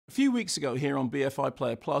A few weeks ago here on BFI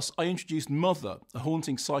Player Plus, I introduced Mother, a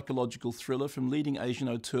haunting psychological thriller from leading Asian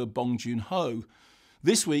auteur Bong Joon-ho.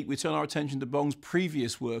 This week we turn our attention to Bong's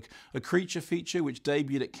previous work, a creature feature which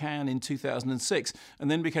debuted at Cannes in 2006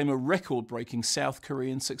 and then became a record-breaking South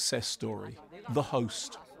Korean success story, The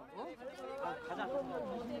Host.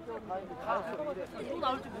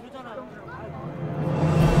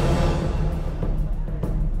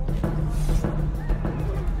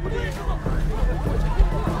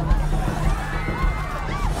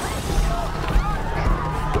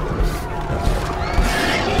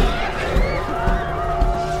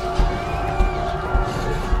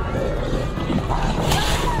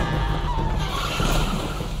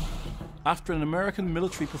 After an American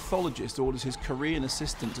military pathologist orders his Korean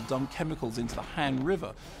assistant to dump chemicals into the Han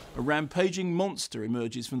River, a rampaging monster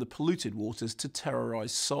emerges from the polluted waters to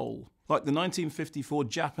terrorize Seoul. Like the 1954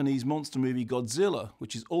 Japanese monster movie Godzilla,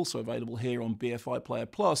 which is also available here on BFI Player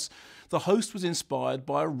Plus, The Host was inspired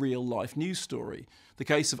by a real-life news story. The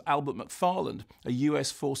case of Albert McFarland, a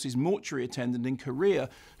US Forces mortuary attendant in Korea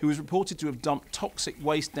who was reported to have dumped toxic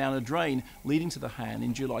waste down a drain leading to the Han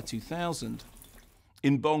in July 2000.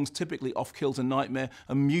 In Bong's typically off-kilter nightmare,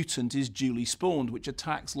 a mutant is duly spawned, which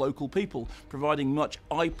attacks local people, providing much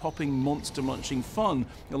eye-popping, monster-munching fun,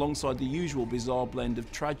 alongside the usual bizarre blend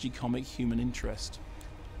of tragicomic human interest.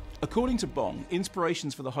 According to Bong,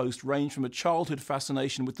 inspirations for The Host range from a childhood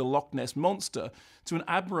fascination with the Loch Ness monster to an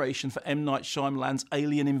admiration for M. Night Shyamalan's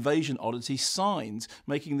alien invasion oddity Signs,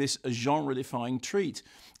 making this a genre-defying treat.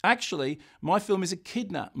 Actually, my film is a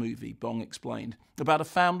kidnap movie, Bong explained, about a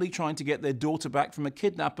family trying to get their daughter back from a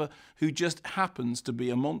kidnapper who just happens to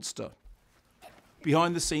be a monster.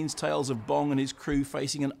 Behind-the-scenes tales of Bong and his crew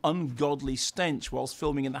facing an ungodly stench whilst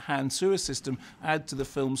filming in the Han sewer system add to the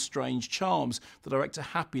film's strange charms, the director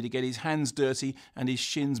happy to get his hands dirty and his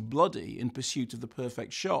shins bloody in pursuit of the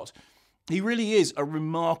perfect shot. He really is a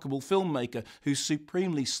remarkable filmmaker whose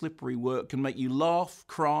supremely slippery work can make you laugh,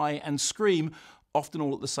 cry and scream, often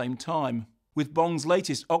all at the same time. With Bong's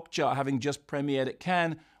latest Okja having just premiered at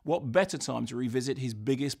Cannes, what better time to revisit his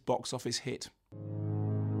biggest box office hit?